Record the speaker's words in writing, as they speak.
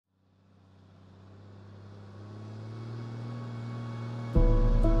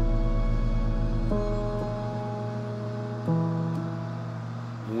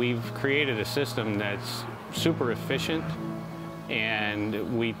we've created a system that's super efficient,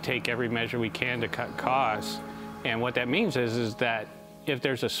 and we take every measure we can to cut costs. And what that means is that if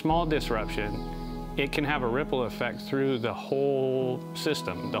there's a small disruption, it can have a ripple effect through the whole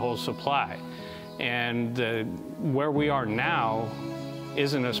system, the whole supply. And where we are now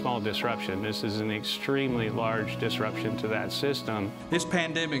isn't a small disruption. This is an extremely large disruption to that system. This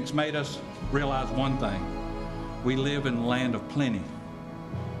pandemic's made us realize one thing. We live in a land of plenty.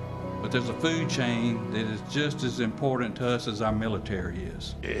 But there's a food chain that is just as important to us as our military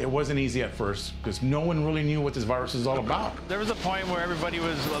is. It wasn't easy at first because no one really knew what this virus is all about. There was a point where everybody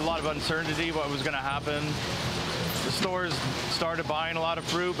was a lot of uncertainty what was going to happen. The stores started buying a lot of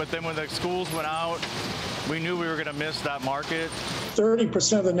fruit, but then when the schools went out, we knew we were going to miss that market.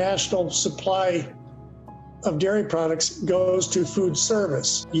 30% of the national supply of dairy products goes to food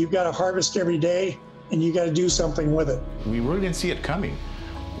service. You've got to harvest every day, and you got to do something with it. We really didn't see it coming.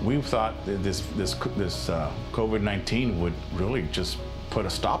 We thought that this COVID-19 would really just put a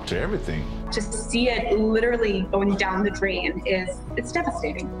stop to everything. To see it literally going down the drain it's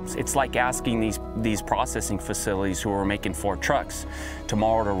devastating. It's like asking these processing facilities who are making Ford trucks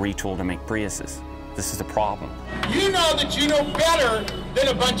tomorrow to retool to make Priuses. This is a problem. You know that you know better than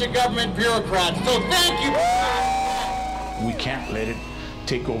a bunch of government bureaucrats, so thank you. We can't let it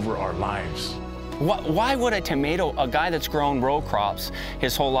take over our lives. Why would a guy that's grown row crops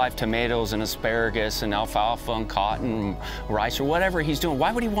his whole life, tomatoes and asparagus and alfalfa and cotton, rice or whatever he's doing,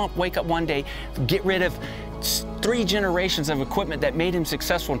 why would he wake up one day, get rid of 3 generations of equipment that made him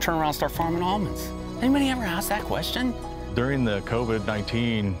successful and turn around and start farming almonds? Anybody ever asked that question? During the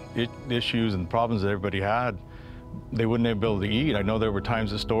COVID-19 issues and problems that everybody had, they wouldn't be able to eat. I know there were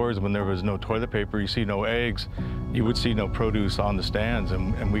times at stores when there was no toilet paper, you see no eggs, you would see no produce on the stands,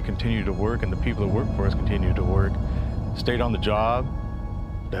 and we continued to work, and the people that work for us continued to work, stayed on the job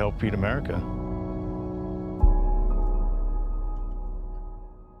to help feed America.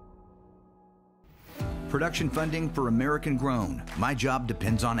 Production funding for American Grown, My Job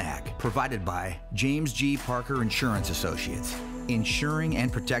Depends on Ag, provided by James G. Parker Insurance Associates, insuring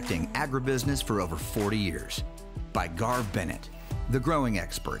and protecting agribusiness for over 40 years. By Garv Bennett, the growing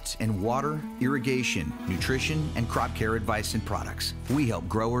experts in water, irrigation, nutrition, and crop care advice and products. We help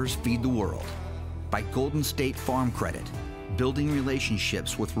growers feed the world. By Golden State Farm Credit, building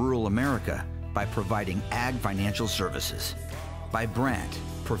relationships with rural America by providing ag financial services. By Brandt,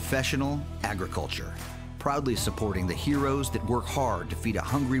 professional agriculture, proudly supporting the heroes that work hard to feed a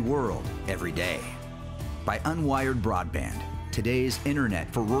hungry world every day. By Unwired Broadband, today's internet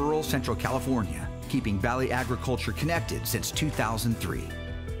for rural Central California, keeping Valley agriculture connected since 2003.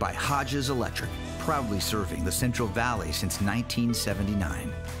 By Hodges Electric, proudly serving the Central Valley since 1979.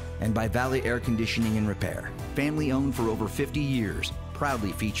 And by Valley Air Conditioning and Repair, family owned for over 50 years,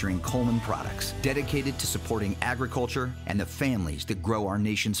 proudly featuring Coleman products, dedicated to supporting agriculture and the families that grow our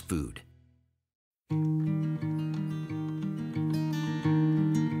nation's food.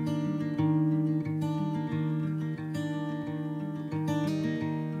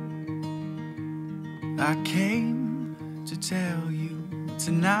 I came to tell you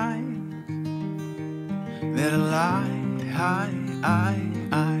tonight that I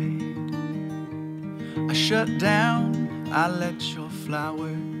shut down, I let your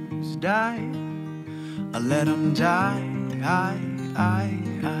flowers die, I let them die,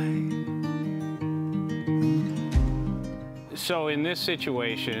 So in this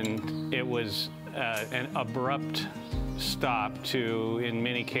situation, it was an abrupt stop to, in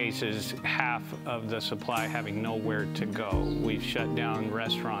many cases, half of the supply having nowhere to go. We've shut down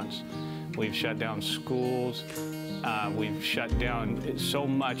restaurants, we've shut down schools, we've shut down so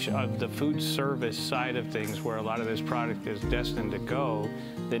much of the food service side of things where a lot of this product is destined to go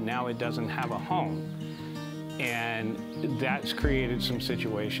that now it doesn't have a home. And that's created some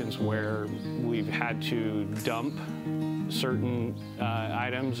situations where we've had to dump certain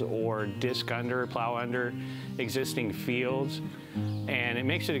items or plow under existing fields. And it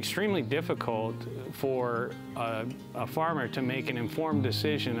makes it extremely difficult for a farmer to make an informed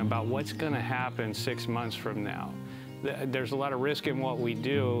decision about what's going to happen 6 months from now. There's a lot of risk in what we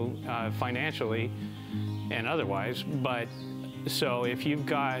do financially and otherwise, but so if you've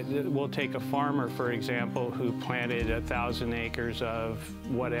got, we'll take a farmer, for example, who planted 1,000 acres of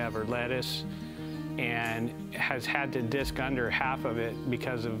whatever, lettuce, and has had to disc under half of it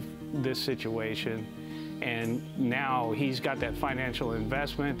because of this situation. And now he's got that financial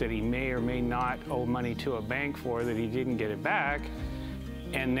investment that he may or may not owe money to a bank for, that he didn't get it back.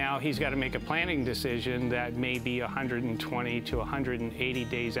 And now he's got to make a planning decision that may be 120 to 180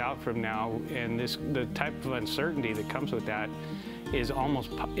 days out from now. And the type of uncertainty that comes with that is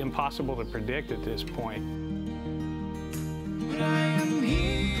almost impossible to predict at this point. But I am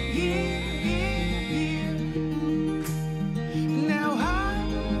here. Now I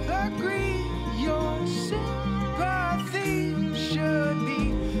agree your sympathy should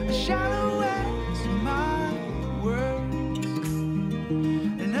be a shallow as my words.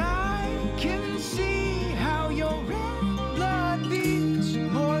 And I can see how your red blood beats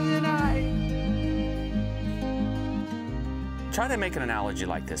more than I. Try to make an analogy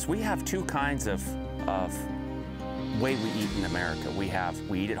like this. We have two kinds of way we eat in America. We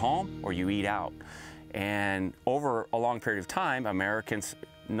eat at home or you eat out. And over a long period of time, Americans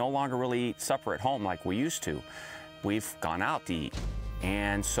no longer really eat supper at home like we used to. We've gone out to eat.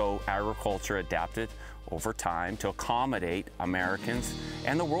 And so agriculture adapted over time to accommodate Americans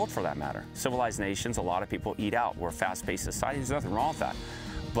and the world for that matter. Civilized nations, a lot of people eat out. We're a fast-paced society, there's nothing wrong with that.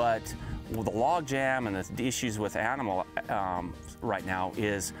 But the log jam and the issues with animal right now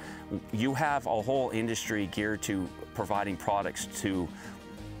is you have a whole industry geared to providing products to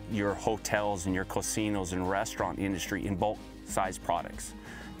your hotels and your casinos and restaurant industry in bulk size products.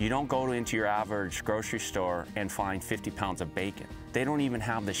 You don't go into your average grocery store and find 50 pounds of bacon. They don't even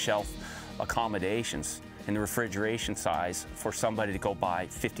have the shelf accommodations in the refrigeration size for somebody to go buy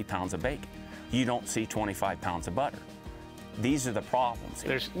 50 pounds of bacon. You don't see 25 pounds of butter. These are the problems.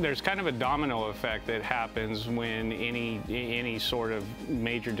 There's kind of a domino effect that happens when any sort of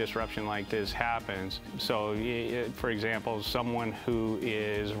major disruption like this happens. So, for example, someone who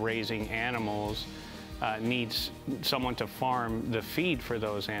is raising animals needs someone to farm the feed for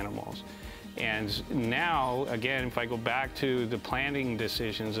those animals. And now, again, if I go back to the planning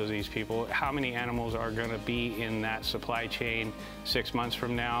decisions of these people, how many animals are going to be in that supply chain 6 months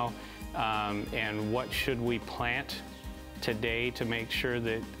from now? And what should we plant today to make sure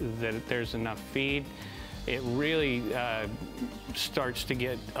that there's enough feed? It really starts to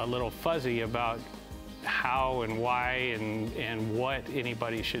get a little fuzzy about how and why and what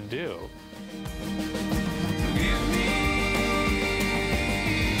anybody should do. Forgive me,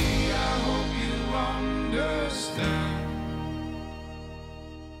 I hope you understand.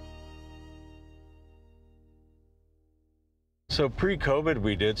 So pre-COVID,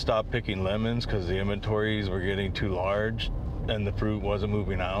 we did stop picking lemons because the inventories were getting too large and the fruit wasn't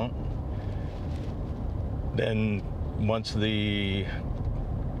moving out. Then once the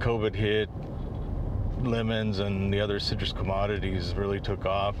COVID hit, lemons and the other citrus commodities really took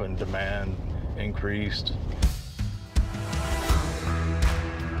off and demand increased.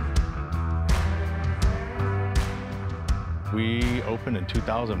 We opened in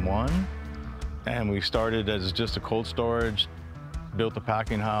 2001 and we started as just a cold storage, built a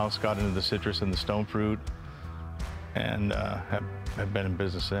packing house, got into the citrus and the stone fruit, and have been in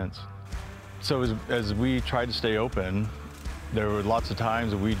business since. So as we tried to stay open, there were lots of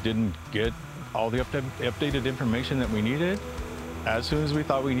times that we didn't get all the updated information that we needed as soon as we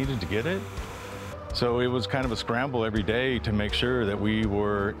thought we needed to get it. So it was kind of a scramble every day to make sure that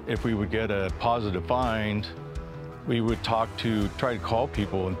if we would get a positive find, we would try to call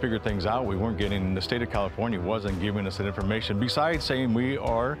people and figure things out. We weren't getting, the state of California wasn't giving us that information. Besides saying we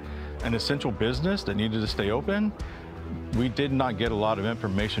are an essential business that needed to stay open, we did not get a lot of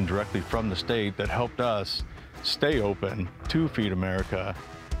information directly from the state that helped us stay open to feed America.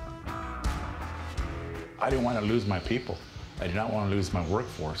 I didn't want to lose my people. I did not want to lose my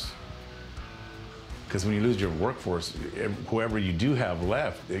workforce. Because when you lose your workforce, whoever you do have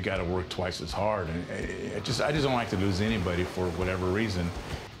left, they got to work twice as hard. And I just don't like to lose anybody for whatever reason.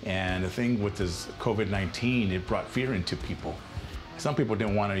 And the thing with this COVID-19, it brought fear into people. Some people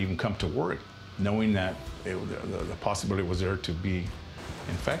didn't want to even come to work, knowing that the possibility was there to be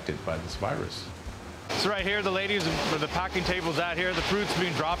infected by this virus. So right here, the ladies where the packing table's at here, the fruit's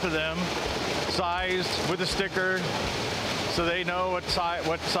being dropped to them, sized with a sticker, so they know what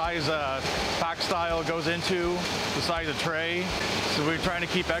size pack style goes into, the size of tray. So we're trying to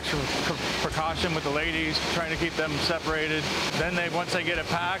keep extra precaution with the ladies, trying to keep them separated. Then once they get it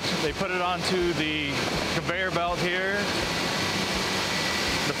packed, they put it onto the conveyor belt here.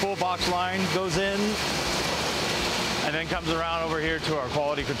 The full box line goes in and then comes around over here to our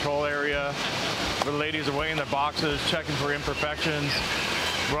quality control area where the ladies are weighing their boxes, checking for imperfections.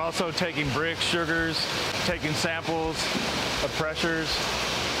 We're also taking bricks, sugars, taking samples of pressures.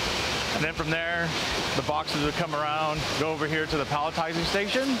 And then from there, the boxes would come around, go over here to the palletizing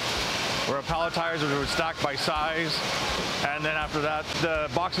station, where our palletizers would stack by size. And then after that, the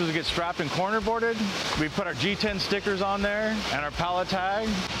boxes would get strapped and corner boarded. We put our G10 stickers on there and our pallet tag.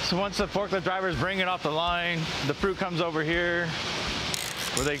 So once the forklift drivers bring it off the line, the fruit comes over here,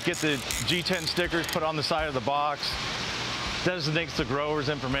 where they get the G10 stickers put on the side of the box. designates the grower's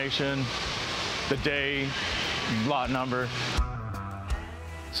information, the day, lot number.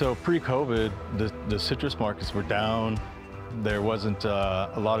 So pre-COVID, the citrus markets were down. There wasn't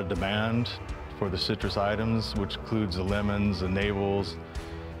a lot of demand for the citrus items, which includes the lemons, the navels.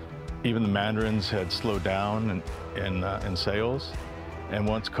 Even the mandarins had slowed down in sales. And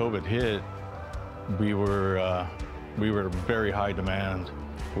once COVID hit, we were at very high demand.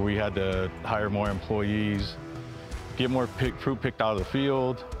 We had to hire more employees, get more fruit picked out of the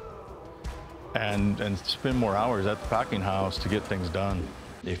field, and spend more hours at the packing house to get things done.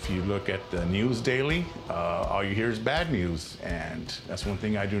 If you look at the news daily, all you hear is bad news. And that's one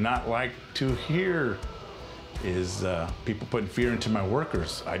thing I do not like to hear is people putting fear into my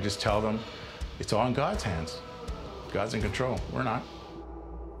workers. I just tell them it's all in God's hands. God's in control. We're not.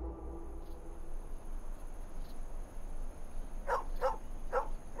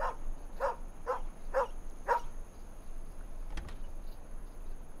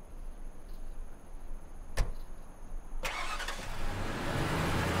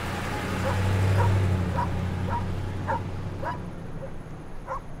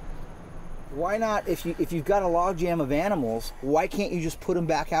 Why not, if you've got a logjam of animals, why can't you just put them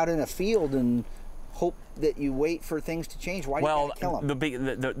back out in a field and hope that you wait for things to change? Why do you have to kill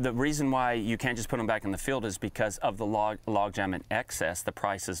them? The reason why you can't just put them back in the field is because of the logjam in excess. The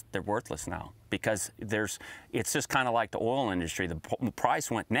prices, they're worthless now, because it's just kind of like the oil industry. The price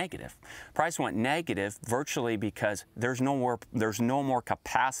went negative. Price went negative virtually because there's no more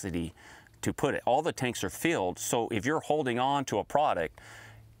capacity to put it. All the tanks are filled. So if you're holding on to a product,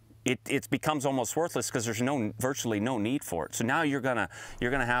 it becomes almost worthless because there's virtually no need for it. So now you're gonna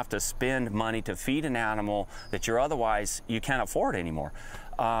have to spend money to feed an animal that you can't afford anymore.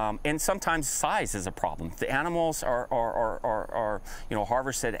 And sometimes size is a problem. The animals are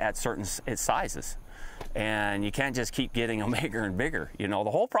harvested at certain sizes, and you can't just keep getting them bigger and bigger. The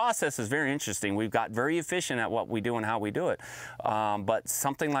whole process is very interesting. We've got very efficient at what we do and how we do it. But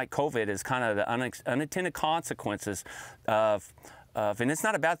something like COVID is kind of the unintended consequences of and it's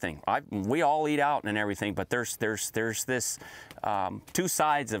not a bad thing. We all eat out and everything, but there's this two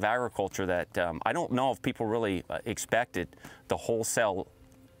sides of agriculture that I don't know if people really expected the wholesale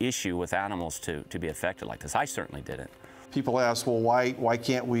issue with animals to be affected like this. I certainly didn't. People ask, well, why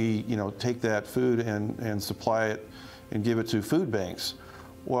can't we take that food and supply it and give it to food banks?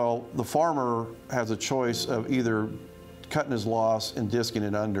 Well, the farmer has a choice of either cutting his loss and disking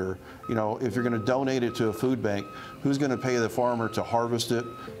it under. If you're going to donate it to a food bank, who's going to pay the farmer to harvest it,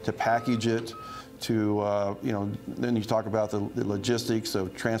 to package it, to then you talk about the logistics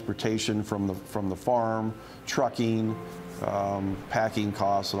of transportation from the farm, trucking, packing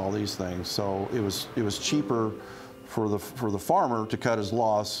costs, and all these things. So it was cheaper for the farmer to cut his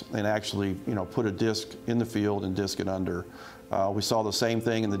loss and actually put a disc in the field and disc it under. We saw the same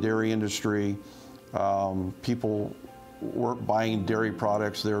thing in the dairy industry. People weren't buying dairy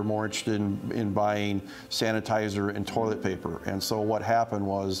products. They were more interested in buying sanitizer and toilet paper. And so what happened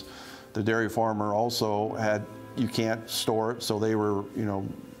was the dairy farmer also you can't store it, so they were,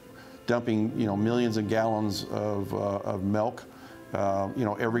 dumping, millions of gallons of milk,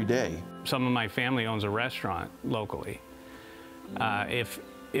 every day. Some of my family owns a restaurant locally.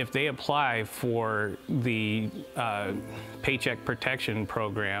 If they apply for the Paycheck Protection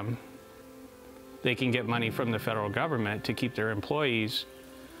Program, they can get money from the federal government to keep their employees'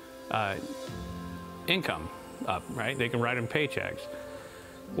 income up, right? They can write them paychecks.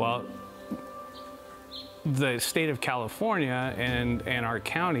 Well, the state of California and our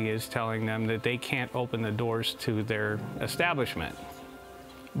county is telling them that they can't open the doors to their establishment.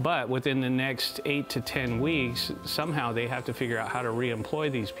 But within the next 8 to 10 weeks, somehow they have to figure out how to re-employ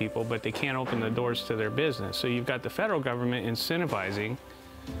these people, but they can't open the doors to their business. So you've got the federal government incentivizing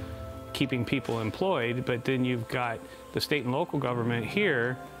keeping people employed, but then you've got the state and local government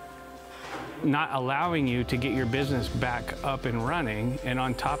here not allowing you to get your business back up and running. And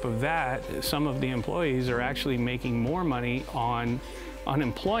on top of that, some of the employees are actually making more money on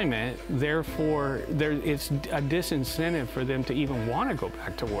unemployment. Therefore, it's a disincentive for them to even want to go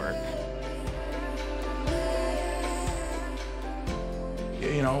back to work.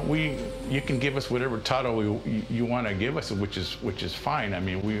 You can give us whatever title you want to give us, which is fine. I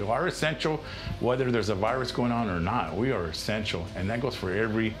mean, we are essential, whether there's a virus going on or not. We are essential, and that goes for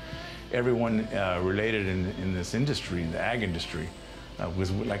everyone related in this industry, in the ag industry.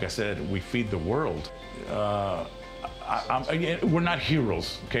 Because, like I said, we feed the world. We're not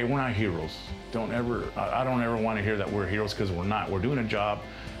heroes, okay? We're not heroes. I don't ever want to hear that we're heroes, because we're not. We're doing a job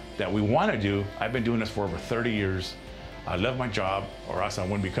that we want to do. I've been doing this for over 30 years. I love my job, or else I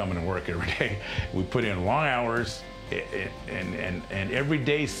wouldn't be coming to work every day. We put in long hours, And every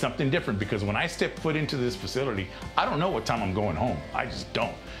day is something different, because when I step foot into this facility, I don't know what time I'm going home. I just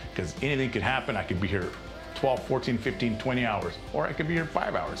don't, because anything could happen. I could be here 12, 14, 15, 20 hours, or I could be here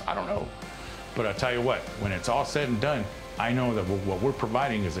 5 hours. I don't know. But I'll tell you what, when it's all said and done, I know that what we're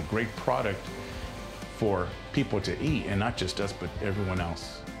providing is a great product for people to eat, and not just us, but everyone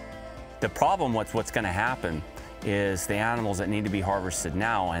else. The problem with what's going to happen is the animals that need to be harvested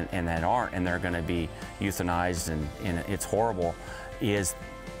now and that aren't, and they're going to be euthanized, and it's horrible, is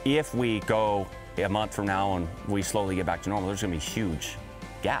if we go a month from now and we slowly get back to normal, there's going to be a huge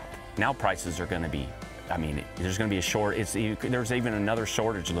gap. Now prices are going to be, I mean, there's going to be a there's even another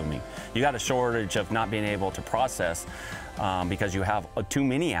shortage looming. You got a shortage of not being able to process because you have too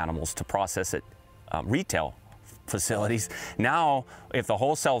many animals to process at retail facilities. Now, if the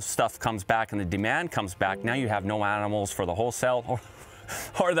wholesale stuff comes back and the demand comes back, now you have no animals for the wholesale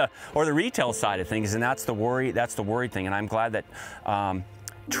or the retail side of things, and that's the worry. That's the worried thing. And I'm glad that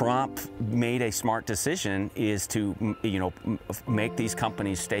Trump made a smart decision, is to make these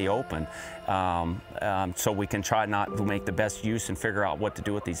companies stay open, so we can try not to make the best use and figure out what to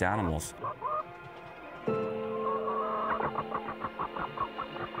do with these animals.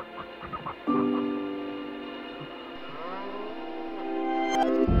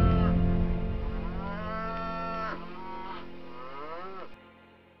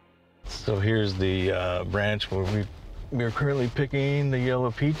 So here's the branch where we're currently picking the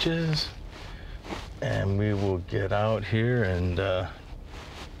yellow peaches, and we will get out here and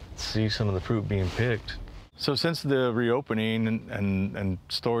see some of the fruit being picked. So since the reopening and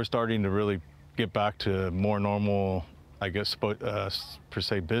stores starting to really get back to more normal, I guess, per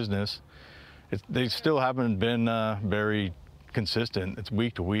se business, they still haven't been very consistent. It's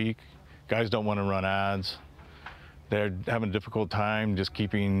week to week. Guys don't want to run ads. They're having a difficult time just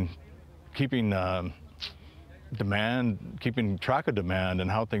keeping demand, keeping track of demand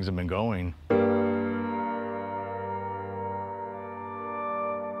and how things have been going.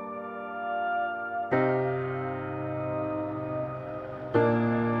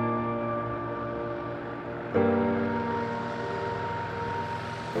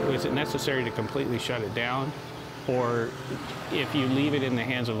 Is it necessary to completely shut it down? Or if you leave it in the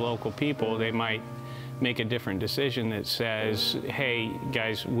hands of local people, they might make a different decision that says, hey,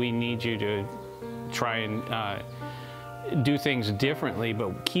 guys, we need you to try and do things differently,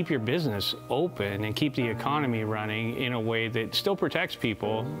 but keep your business open and keep the economy running in a way that still protects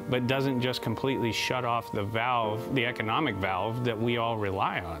people, but doesn't just completely shut off the valve, the economic valve that we all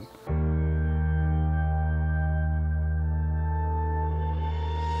rely on.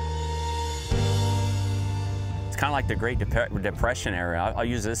 Kind of like the Great Depression era. I'll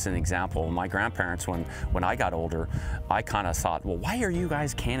use this as an example. My grandparents, when I got older, I kind of thought, well, why are you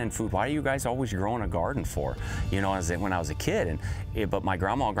guys canning food? Why are you guys always growing a garden for? You know, when I was a kid. But my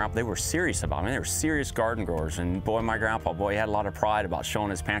grandma and grandpa, they were serious about it. I mean, they were serious garden growers. And boy, my grandpa, he had a lot of pride about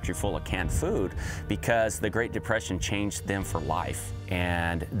showing his pantry full of canned food, because the Great Depression changed them for life.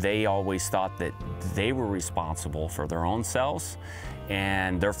 And they always thought that they were responsible for their own selves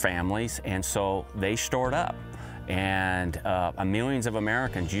and their families, and so they stored up. And millions of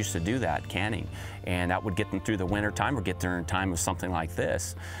Americans used to do that, canning, and that would get them through the winter time or get there in time of something like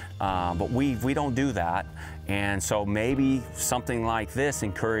this. But we don't do that, and so maybe something like this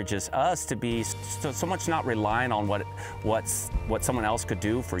encourages us to be so much not relying on what someone else could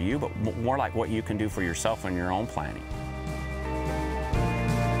do for you, but more like what you can do for yourself in your own planning.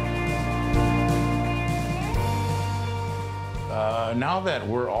 Now that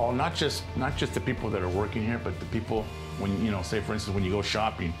we're all, not just the people that are working here, but the people, when, say for instance, when you go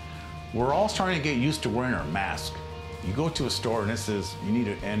shopping, we're all starting to get used to wearing our mask. You go to a store and it says you need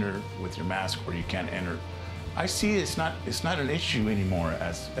to enter with your mask or you can't enter. I see it's not an issue anymore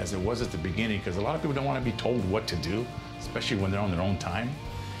as it was at the beginning, because a lot of people don't want to be told what to do, especially when they're on their own time.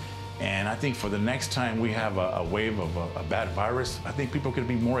 And I think for the next time we have a wave of a bad virus, I think people could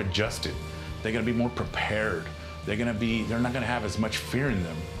be more adjusted. They're going to be more prepared. They're not going to have as much fear in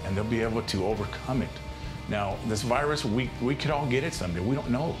them, and they'll be able to overcome it. Now, this virus, we could all get it someday. We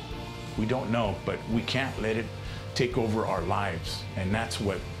don't know. We don't know, but we can't let it take over our lives. And that's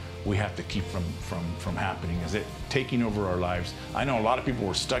what we have to keep from happening, is it taking over our lives. I know a lot of people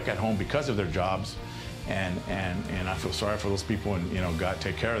were stuck at home because of their jobs, and I feel sorry for those people, and God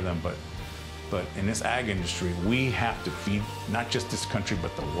take care of them. But in this ag industry, we have to feed not just this country,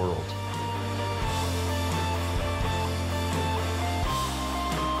 but the world.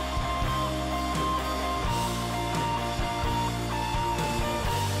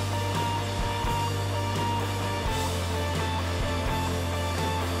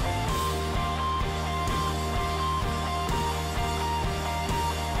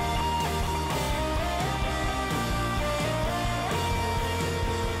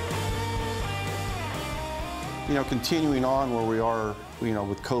 You know, continuing on where we are, you know,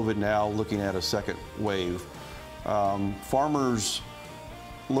 with COVID now, looking at a second wave, farmers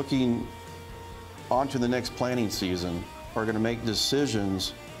looking onto the next planting season are going to make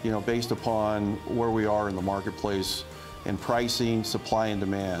decisions, you know, based upon where we are in the marketplace and pricing, supply and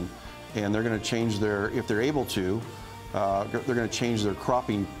demand. And they're going to change their, if they're able to, they're going to change their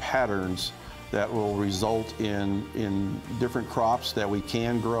cropping patterns that will result in different crops that we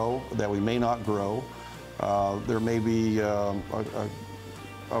can grow, that we may not grow. There may be a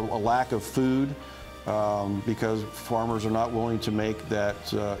lack of food because farmers are not willing to make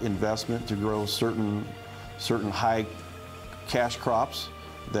that investment to grow certain high cash crops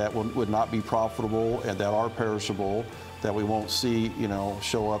that would not be profitable and that are perishable, that we won't see, you know,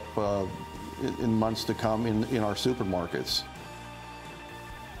 show up in months to come in our supermarkets.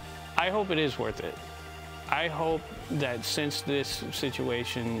 I hope it is worth it. I hope that since this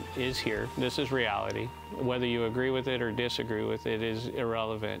situation is here, this is reality, whether you agree with it or disagree with it is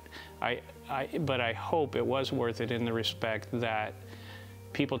irrelevant. But I hope it was worth it in the respect that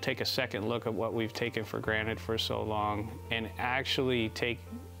people take a second look at what we've taken for granted for so long and actually take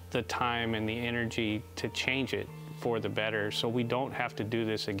the time and the energy to change it for the better so we don't have to do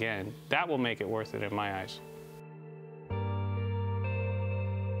this again. That will make it worth it in my eyes.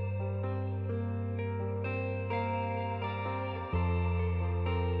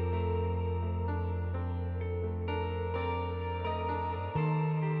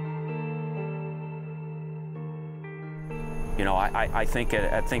 You know, I think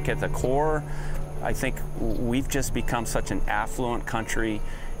at the core, I think we've just become such an affluent country,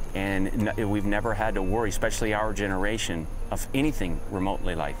 and we've never had to worry, especially our generation, of anything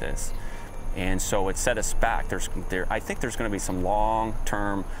remotely like this. And so it set us back. I think there's going to be some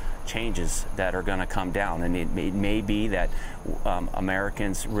long-term changes that are going to come down, and it may be that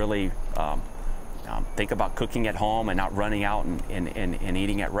Americans really think about cooking at home and not running out and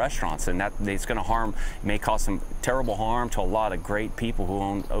eating at restaurants, and that it's going to may cause some terrible harm to a lot of great people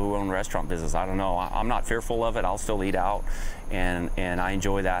who own restaurant business. I don't know. I'm not fearful of it. I'll still eat out, and I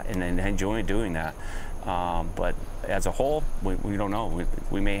enjoy that and enjoy doing that. But as a whole, we don't know.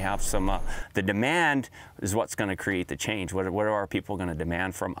 We may have some. The demand is what's going to create the change. What are our people going to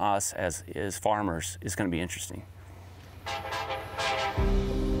demand from us as farmers is going to be interesting.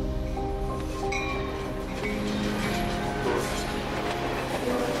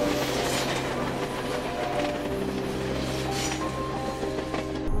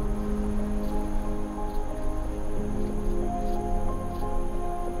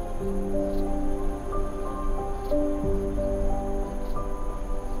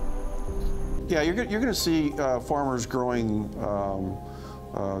 Yeah, you're going to see farmers growing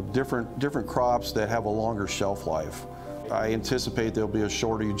different crops that have a longer shelf life. I anticipate there'll be a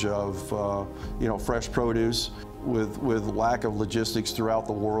shortage of fresh produce with lack of logistics throughout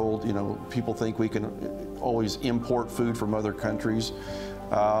the world. You know, people think we can always import food from other countries,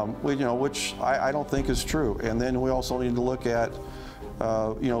 which I don't think is true. And then we also need to look at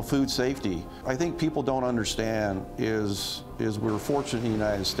food safety. I think people don't understand is we're fortunate in the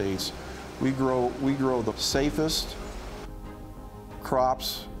United States. We grow the safest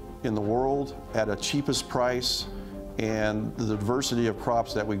crops in the world at a cheapest price, and the diversity of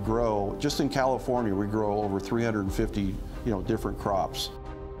crops that we grow. Just in California, we grow over 350 different crops.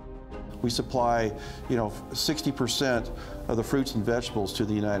 We supply 60% of the fruits and vegetables to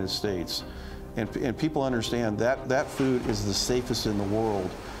the United States. And people understand that food is the safest in the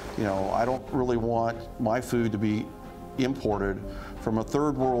world. You know, I don't really want my food to be imported from a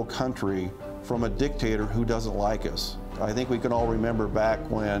third world country from a dictator who doesn't like us. I think we can all remember back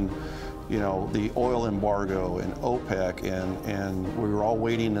when, the oil embargo and OPEC and we were all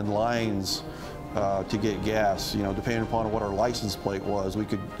waiting in lines to get gas. Depending upon what our license plate was, we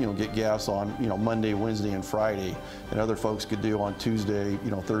could, get gas on, Monday, Wednesday, and Friday, and other folks could do on Tuesday,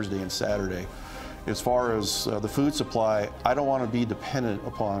 Thursday, and Saturday. As far as the food supply, I don't want to be dependent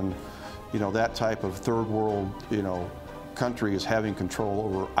upon, that type of third world, country is having control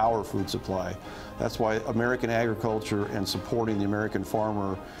over our food supply. That's why American agriculture and supporting the American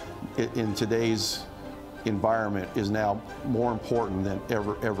farmer in today's environment is now more important than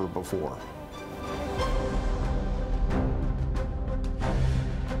ever before.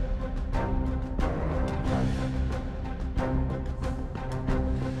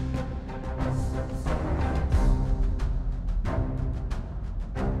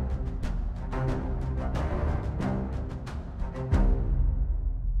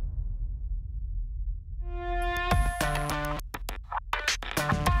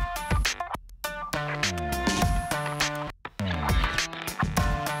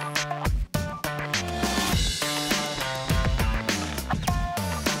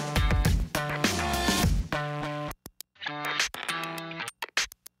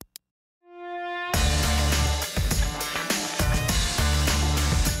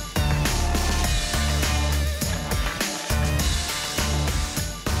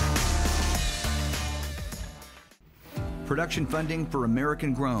 Production funding for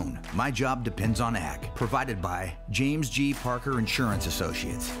American Grown, My Job Depends on Ag, provided by James G. Parker Insurance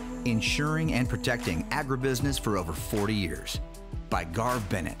Associates, insuring and protecting agribusiness for over 40 years. By Garv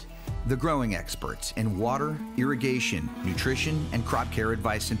Bennett, the growing experts in water, irrigation, nutrition, and crop care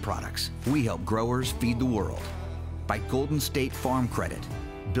advice and products. We help growers feed the world. By Golden State Farm Credit,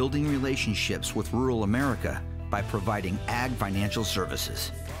 building relationships with rural America by providing ag financial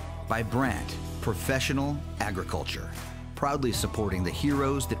services. By Brandt, Professional Agriculture, proudly supporting the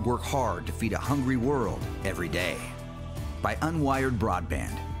heroes that work hard to feed a hungry world every day. By Unwired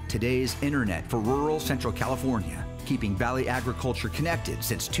Broadband, today's internet for rural Central California, keeping Valley agriculture connected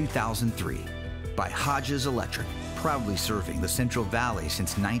since 2003. By Hodges Electric, proudly serving the Central Valley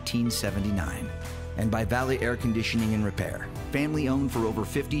since 1979. And by Valley Air Conditioning and Repair, family owned for over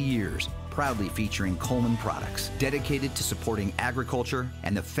 50 years, proudly featuring Coleman products, dedicated to supporting agriculture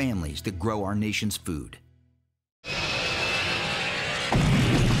and the families that grow our nation's food.